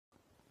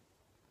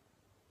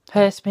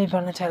Hey, it's me,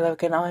 Taylor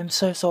again. I'm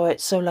so sorry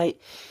it's so late.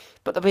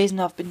 But the reason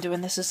I've been doing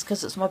this is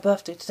because it's my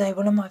birthday today.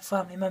 One of my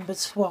family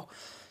members, well,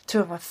 three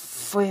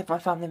of my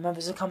family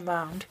members have come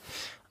round.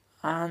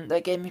 And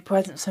they gave me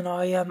presents, and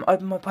I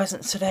opened my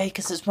presents today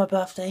because it's my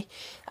birthday.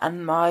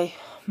 And my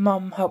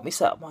mum helped me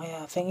set up my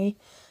thingy.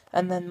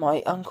 And then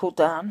my uncle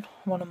Dan,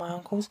 one of my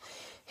uncles,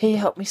 he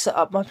helped me set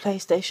up my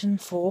PlayStation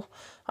 4.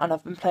 And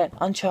I've been playing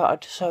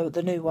Uncharted, so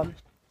the new one.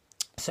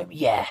 So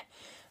yeah.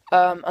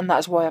 And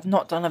that's why I've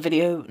not done a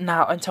video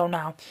until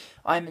now.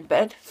 I'm in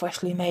bed,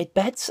 freshly made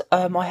beds.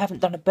 I haven't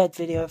done a bed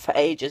video for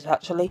ages,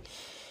 actually.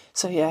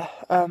 So yeah,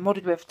 what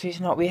did we have for tea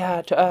tonight? We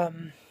had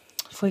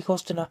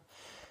 3-course dinner.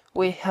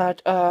 We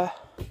had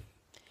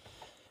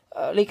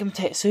leek and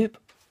potato soup,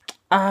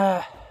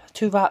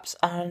 2 wraps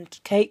and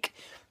cake,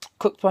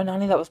 cooked by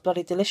Nanny. That was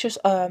bloody delicious.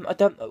 I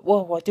do know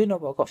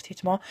what I've got for tea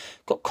tomorrow.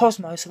 Got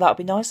Cosmo, so that'll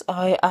be nice.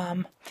 I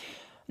am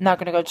now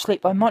going to go to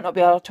sleep. I might not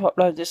be able to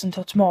upload this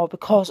until tomorrow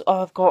because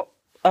I've got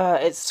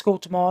it's school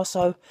tomorrow,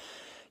 so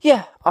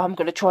yeah, I'm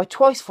going to try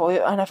twice for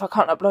you, and if I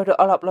can't upload it,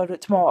 I'll upload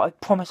it tomorrow. I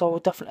promise I will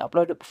definitely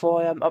upload it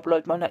before I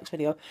upload my next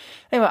video.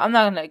 Anyway, I'm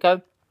now going to let it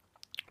go.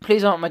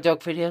 Please like my dog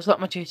videos, like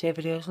my GTA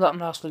videos, like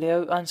my last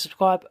video, and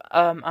subscribe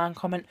and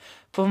comment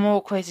for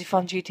more crazy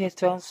fun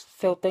GTA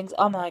filled things.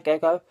 I'm now going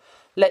to go.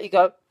 Let you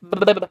go.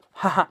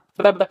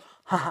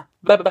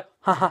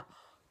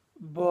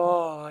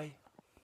 Bye.